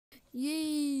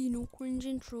Yay, no cringe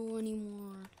intro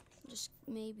anymore. Just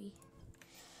maybe.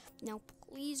 Now,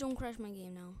 please don't crash my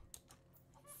game now.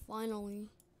 Finally,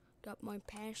 got my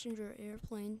passenger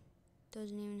airplane.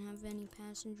 Doesn't even have any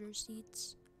passenger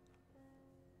seats.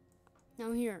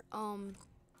 Now here,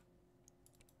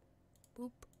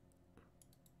 boop,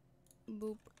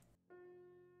 boop.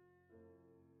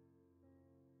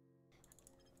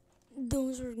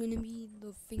 Those are gonna be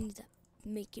the things that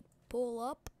make it pull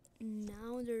up.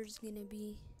 Now there's gonna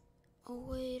be, oh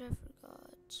wait, I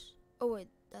forgot. Oh wait,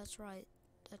 that's right.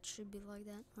 That should be like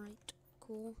that, right?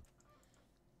 Cool.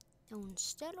 Now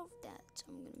instead of that,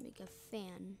 I'm gonna make a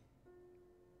fan.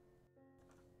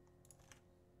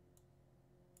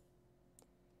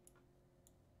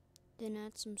 Then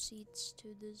add some seats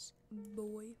to this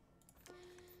boy.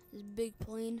 This big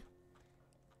plane.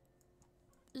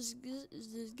 Is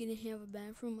this gonna have a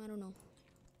bathroom? I don't know.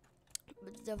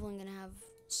 But it's definitely gonna have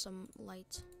some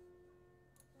light.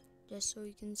 Just so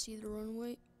you can see the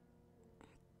runway.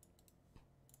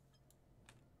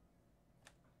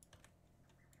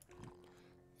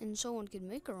 And someone could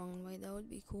make a runway, that would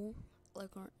be cool.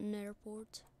 Like an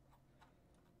airport.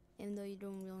 Even though you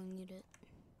don't really need it.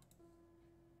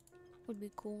 Would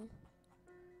be cool.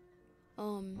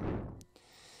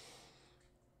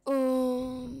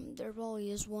 There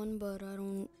probably is one, but I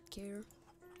don't care.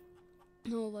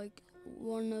 No, like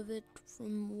one of it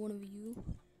from one of you.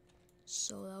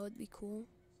 So that would be cool.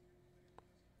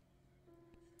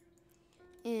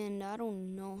 And I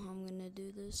don't know how I'm gonna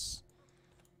do this.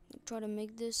 Try to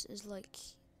make this as like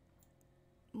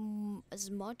as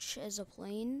much as a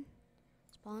plane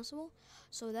as possible.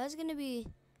 So that's gonna be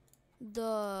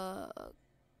the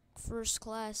first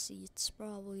class seats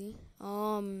probably.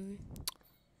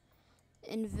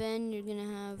 And then you're gonna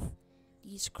have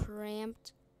these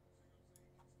cramped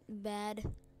bad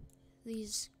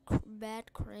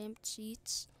cramped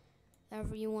seats.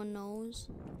 Everyone knows.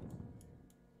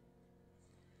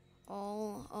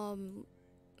 All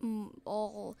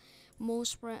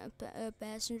most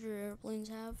passenger airplanes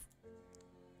have.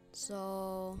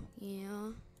 So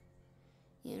yeah,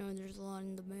 you know, there's a lot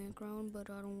in the background, but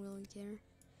I don't really care.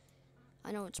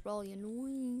 I know it's probably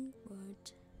annoying,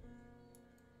 but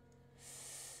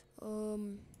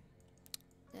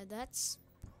that's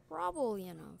probably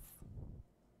enough.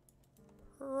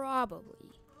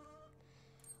 Probably.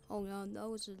 Oh god, that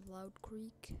was a loud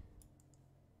creak.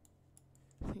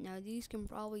 Now these can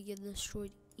probably get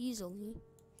destroyed easily.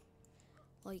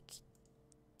 Like,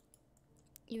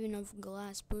 even if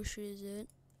glass pushes it,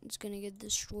 it's gonna get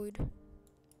destroyed.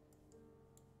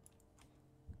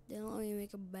 Then let me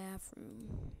make a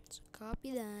bathroom. So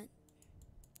copy that,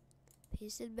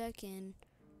 paste it back in,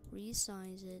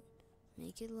 resize it,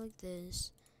 make it like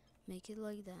this, make it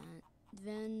like that.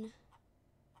 Then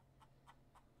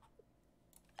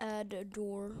add a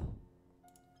door.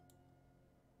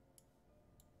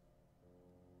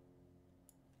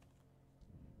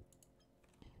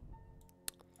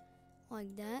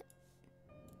 Like that.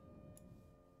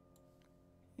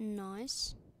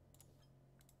 Nice.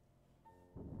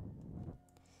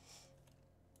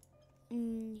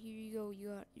 And here you go, you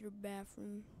got your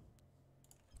bathroom.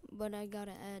 But I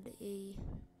gotta add a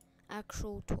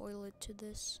actual toilet to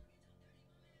this.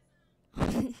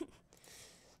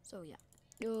 So yeah.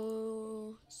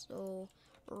 So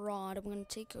rod, I'm gonna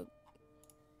take a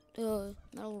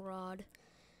metal rod,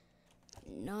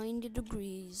 90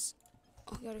 degrees.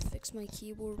 I gotta fix my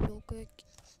keyboard real quick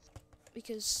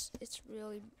because it's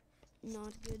really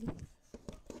not good.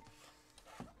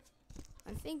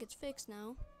 I think it's fixed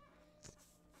now.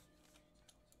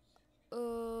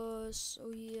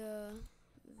 So yeah,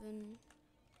 then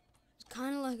it's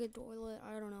kind of like a toilet.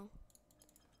 I don't know.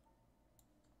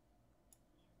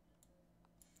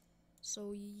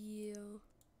 So yeah,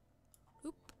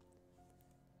 oop,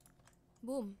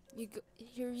 boom.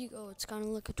 Here you go. It's kind of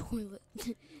like a toilet.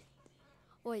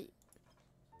 Wait,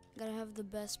 gotta have the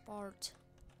best part.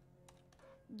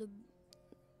 The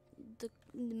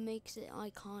makes it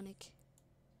iconic.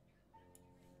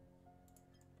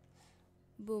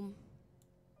 Boom.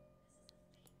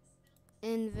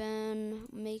 And then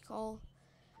make all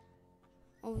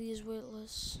these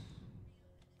weightless.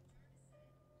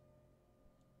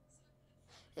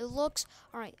 It looks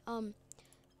alright.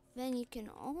 Then you can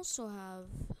also have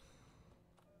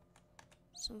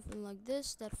something like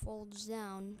this that folds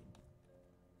down.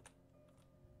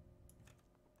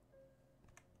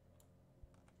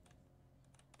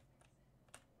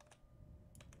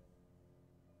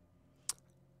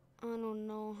 I don't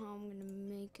know how I'm gonna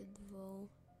make it though.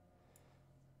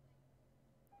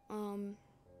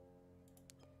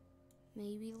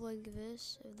 Maybe like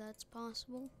this, if that's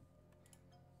possible.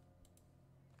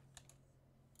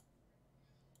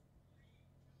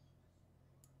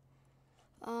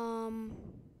 Um,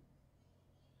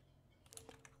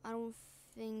 I don't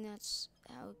think that's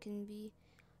how it can be.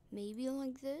 Maybe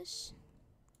like this.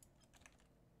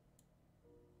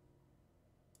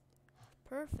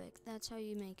 Perfect. That's how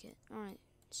you make it. Alright.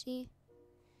 See?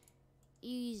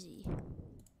 Easy.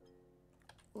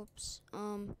 Whoops.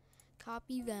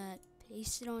 Copy that.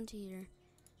 Paste it onto here.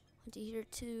 Onto here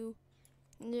too.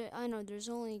 I know there's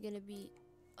only gonna be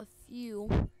a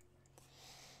few.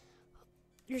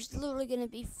 There's literally gonna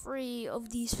be 3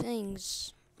 of these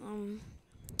things.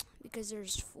 Because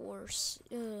there's 4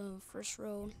 first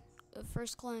row,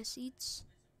 first class seats.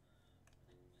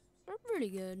 They're pretty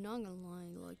good, not gonna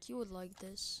lie. Like, you would like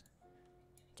this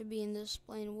to be in this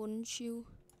plane, wouldn't you?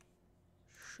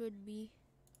 Should be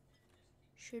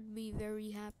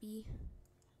very happy.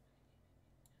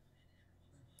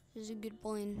 This is a good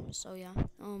plane, so yeah.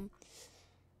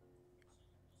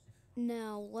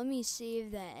 Now let me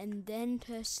save that and then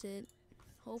test it.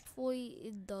 Hopefully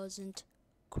it doesn't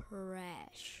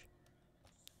crash.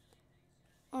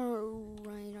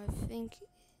 Alright, I think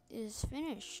it is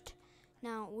finished.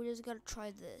 Now we just gotta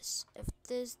try this. If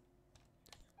this,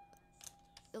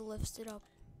 it lifts it up.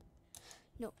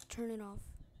 No, turn it off.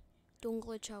 Don't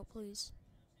glitch out, please.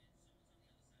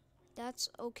 That's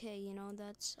okay, you know,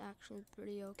 that's actually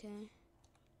pretty okay.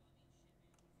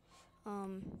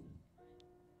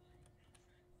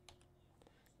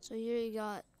 So here you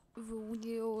got the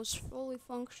wheels fully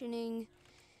functioning.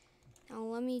 Now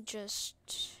let me just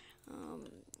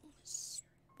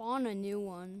spawn a new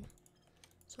one.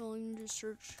 So let me just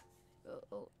search.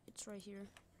 Oh, it's right here.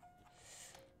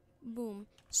 Boom.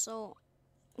 So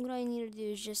what I need to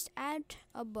do is just add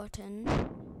a button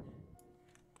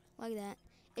like that.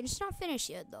 It's not finished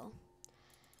yet though.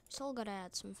 Still gotta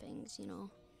add some things, you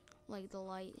know, like the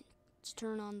light. Let's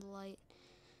turn on the light.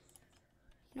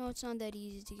 You know, it's not that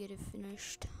easy to get it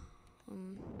finished.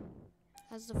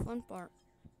 That's the fun part.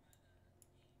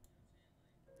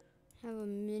 Have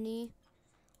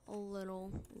a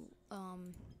little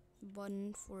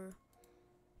button for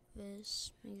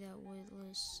this. Make that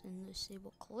weightless and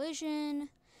disable collision.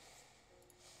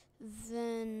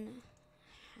 Then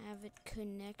have it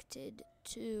connected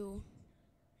to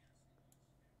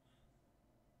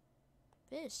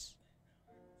this.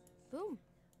 Boom.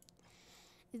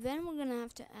 Then we're gonna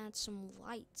have to add some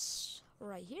lights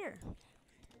right here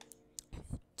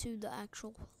to the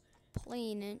actual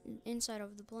plane and inside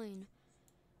of the plane,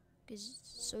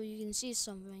 so you can see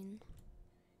something.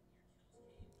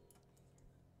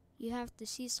 You have to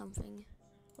see something,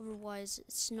 otherwise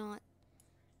it's not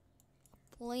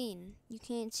a plane. You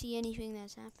can't see anything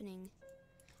that's happening.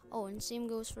 Oh, and same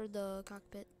goes for the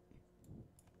cockpit.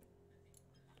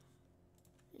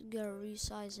 Gotta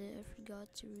resize it. I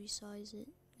forgot to resize it.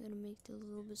 Gotta make it a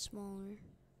little bit smaller.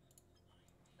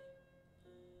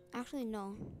 Actually,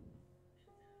 no.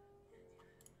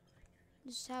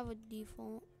 Just have a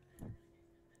default.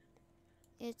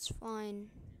 It's fine.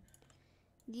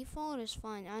 Default is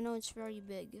fine. I know it's very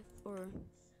big for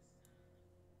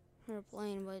her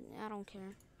plane, but I don't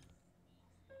care.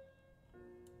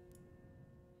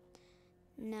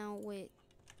 Now wait.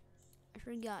 I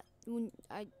forgot.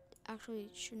 I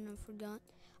actually shouldn't have forgot.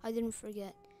 I didn't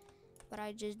forget, but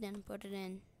I just didn't put it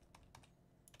in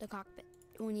the cockpit.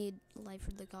 We need light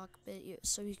for the cockpit,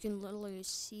 so you can literally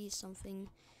see something.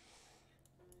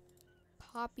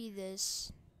 Copy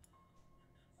this.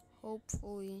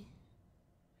 Hopefully.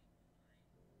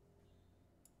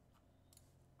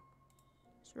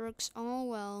 This works all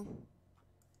well.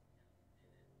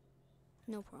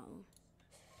 No problem.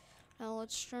 Now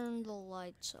let's turn the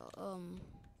lights,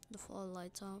 the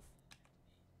floodlights off.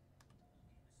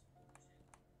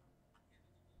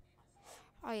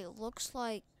 Alright, it looks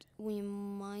like we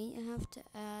might have to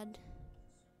add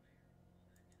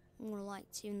more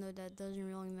lights, even though that doesn't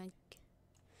really make.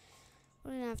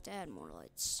 We're gonna have to add more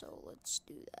lights, so let's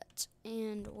do that.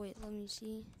 And wait, let me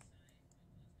see.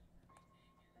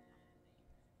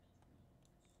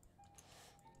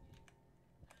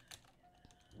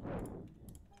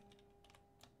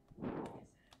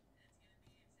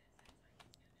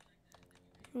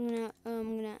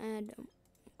 I'm gonna add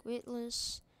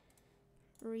weightless,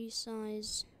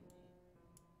 resize.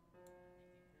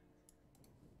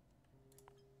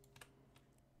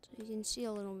 So you can see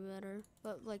a little better,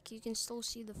 but like you can still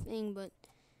see the thing, but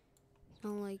it's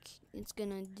not like it's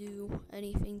gonna do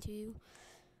anything to you.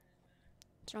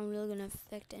 It's not really gonna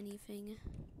affect anything.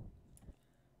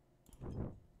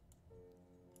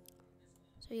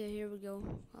 So yeah, here we go.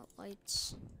 Got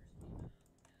lights.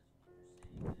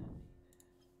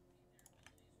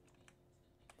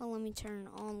 Well, let me turn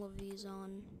all of these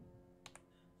on.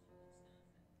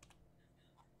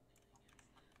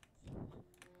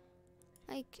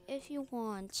 Like, if you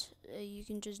want, you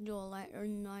can just do a light or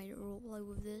night roleplay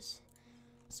with this.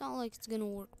 It's not like it's gonna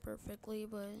work perfectly,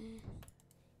 but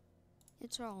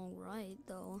it's alright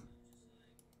though.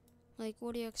 Like,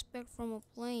 what do you expect from a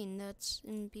plane that's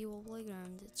in People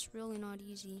Playground? It's really not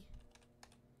easy.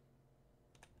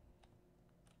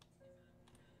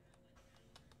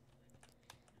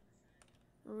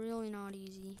 Really not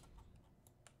easy.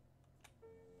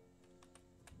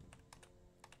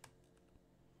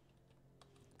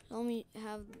 Let me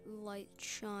have light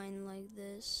shine like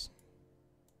this.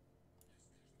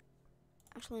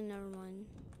 Actually, never mind.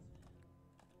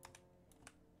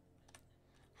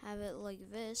 Have it like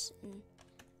this and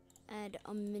add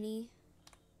a mini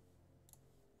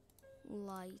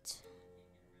light.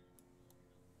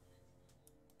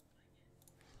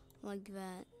 Like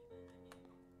that.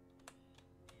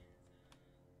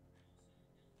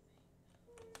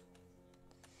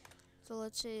 So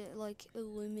let's say like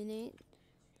illuminate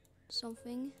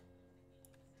something.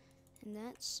 And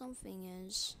that something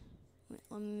is, wait,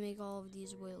 let me make all of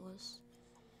these weightless.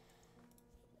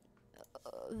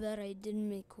 That I didn't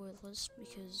make weightless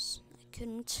because I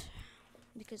couldn't,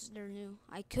 because they're new.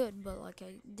 I could, but like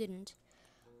I didn't.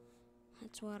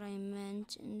 That's what I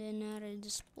meant. And then add a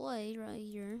display right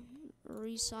here,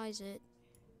 resize it.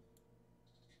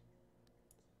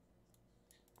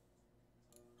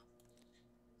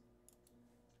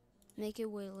 Make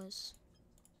it weightless.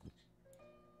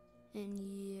 And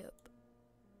yep.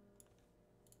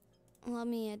 Let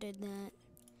me edit that.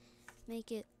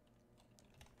 Make it,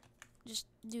 just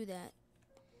do that.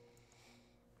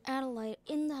 Add a light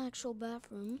in the actual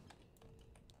bathroom.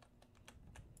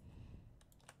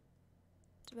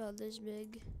 It's about this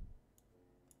big.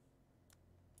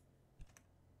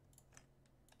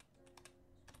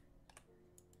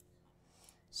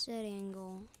 Set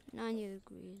angle 90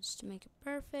 degrees to make it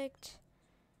perfect.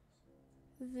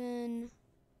 Then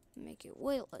make it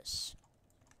weightless.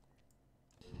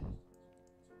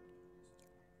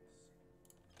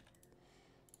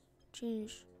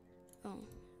 Change, oh,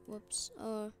 whoops,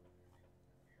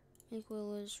 make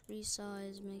weightless,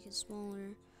 resize, make it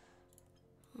smaller.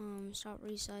 Stop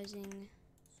resizing.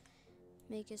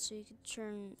 Make it so you can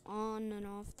turn on and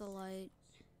off the light.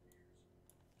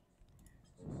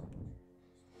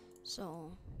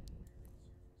 So,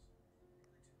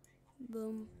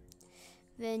 boom.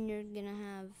 Then you're gonna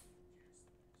have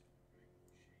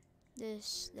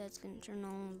this that's gonna turn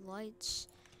on the lights.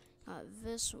 Got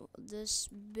this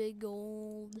big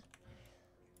old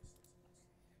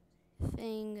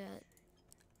thing that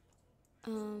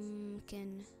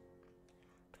can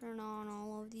turn on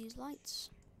all of these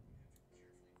lights.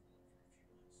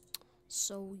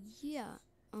 So yeah,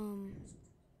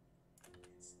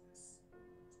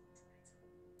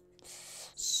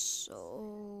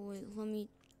 so wait, let me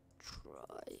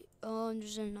try.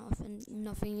 There's enough and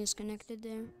nothing is connected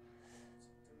there.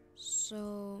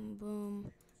 So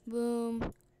boom,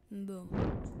 boom,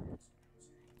 boom.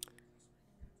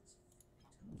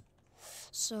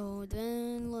 So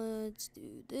then let's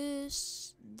do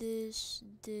this, this,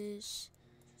 this,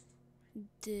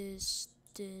 this,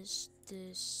 this,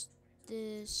 this,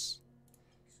 this.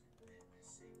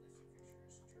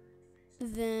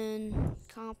 Then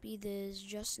copy this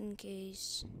just in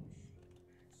case.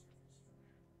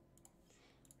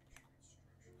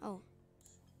 Oh.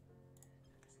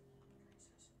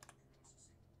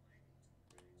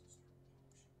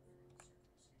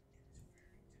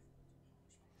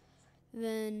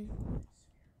 Then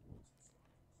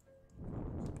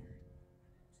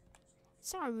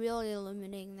it's not really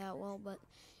illuminating that well, but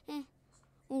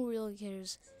who really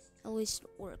cares? At least it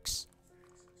works.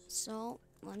 So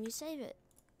let me save it.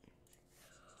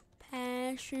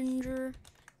 Passenger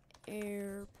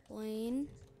airplane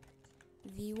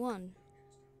V1.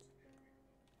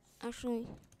 Actually,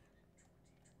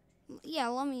 yeah,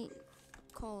 let me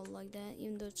call it like that,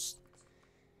 even though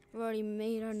I've already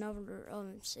made another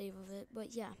save of it.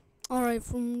 But yeah. Alright,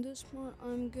 from this part,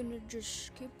 I'm gonna just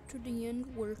skip to the end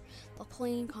where the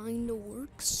plane kinda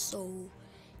works. So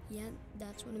yeah,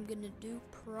 that's what I'm gonna do.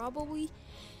 Probably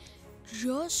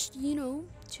just, to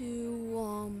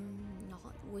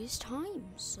not waste time.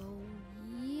 So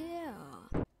yeah.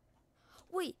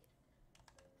 Wait,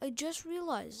 I just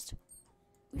realized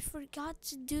we forgot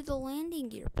to do the landing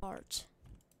gear part.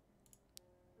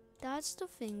 That's the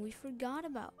thing we forgot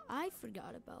about. I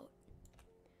forgot to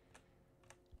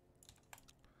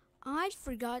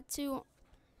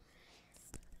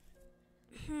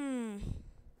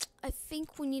I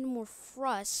think we need more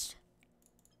thrust,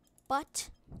 but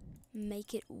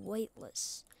make it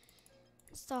weightless.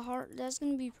 That's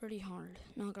gonna be pretty hard,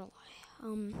 not gonna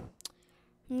lie.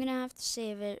 I'm gonna have to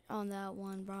save it on that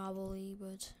one probably,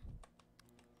 but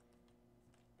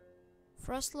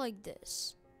frost like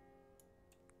this.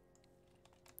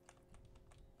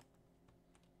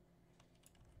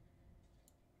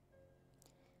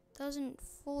 Doesn't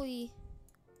fully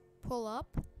pull up.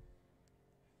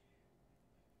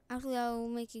 Actually, I'll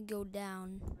make it go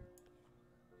down.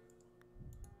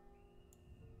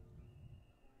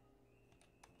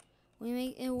 We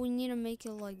need to make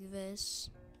it like this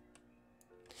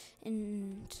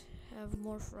and have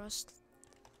more frost.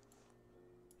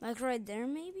 Like right there,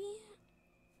 maybe?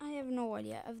 I have no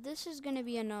idea. If this is gonna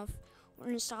be enough, we're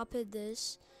gonna stop at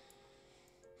this.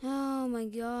 Oh my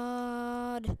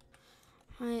god.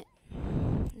 Alright.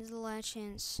 This is the last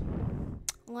chance.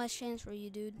 Last chance for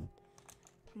you, dude.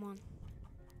 Come on.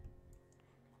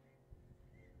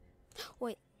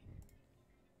 Wait.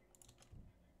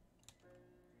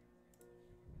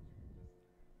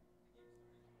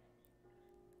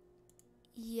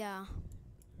 Yeah.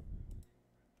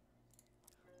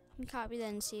 Copy that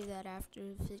and save that after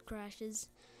if it crashes.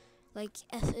 Like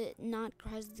if it not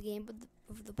crashes the game, but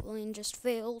if the plane just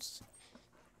fails.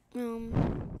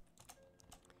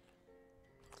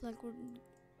 Like we're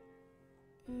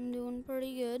doing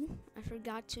pretty good. I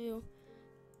forgot to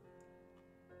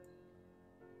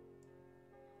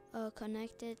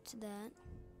connect it to that.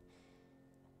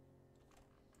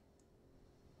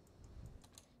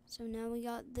 So now we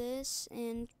got this,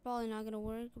 and it's probably not gonna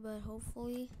work, but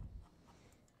hopefully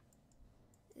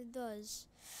it does.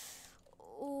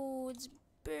 Oh, it's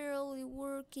barely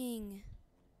working.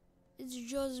 It's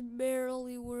just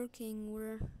barely working.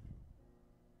 We're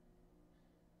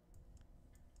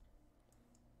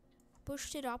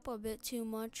pushed it up a bit too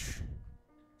much.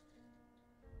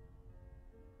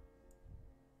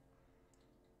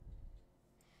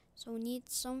 So we need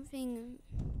something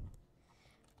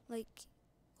like,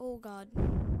 oh god.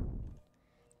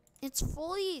 It's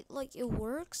fully, like, it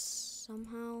works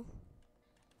somehow,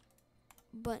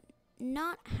 but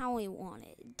not how I want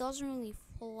it. It doesn't really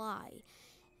fly.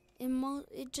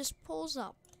 It just pulls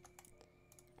up.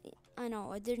 I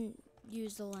know, I didn't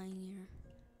use the linear.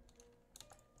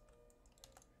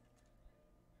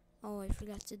 Oh, I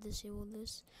forgot to disable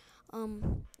this.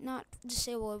 Not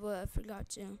disable it, but I forgot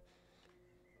to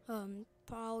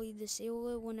probably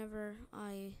disable it whenever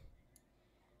I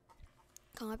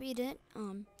copied it.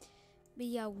 But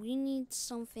yeah, we need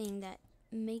something that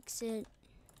makes it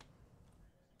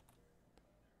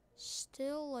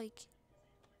still like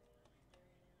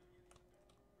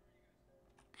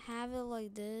have it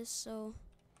like this, so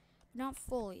not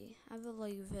fully have it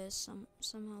like this,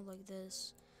 somehow like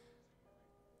this.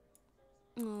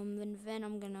 And then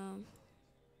I'm gonna.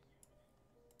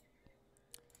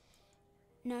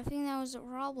 And I think that was the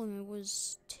problem. It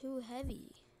was too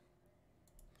heavy.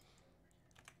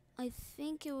 I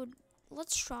think it would.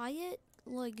 Let's try it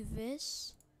like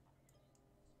this.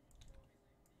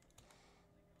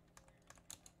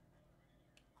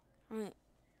 Alright.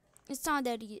 It's not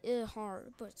that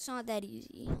hard, but it's not that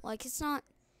easy. Like it's not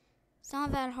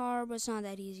that hard, but it's not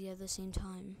that easy at the same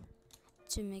time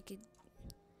to make it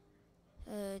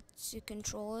to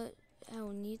control it how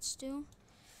it needs to.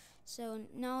 So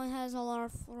now it has a lot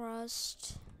of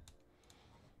thrust.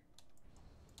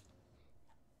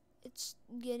 It's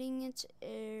getting its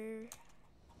air.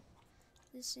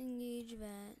 Disengage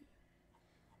that.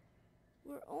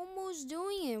 We're almost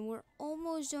doing it. We're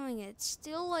almost doing it. It's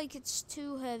still like it's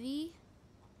too heavy.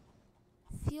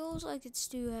 Feels like it's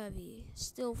too heavy.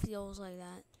 Still feels like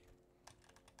that.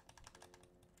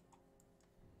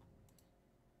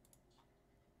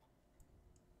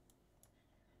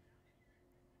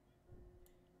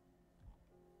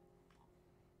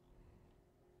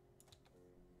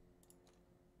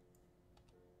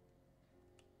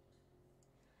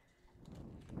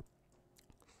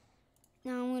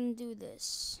 Now I'm gonna do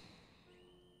this.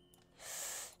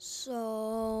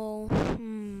 So, let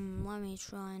me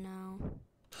try now.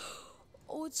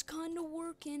 Oh, it's kind of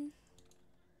working.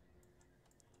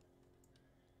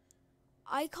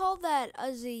 I call that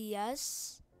as a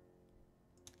yes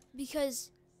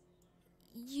because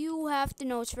you have to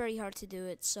know it's very hard to do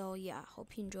it. So yeah,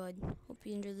 hope you enjoyed. Hope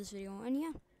you enjoyed this video. And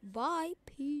yeah, bye,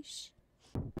 peace.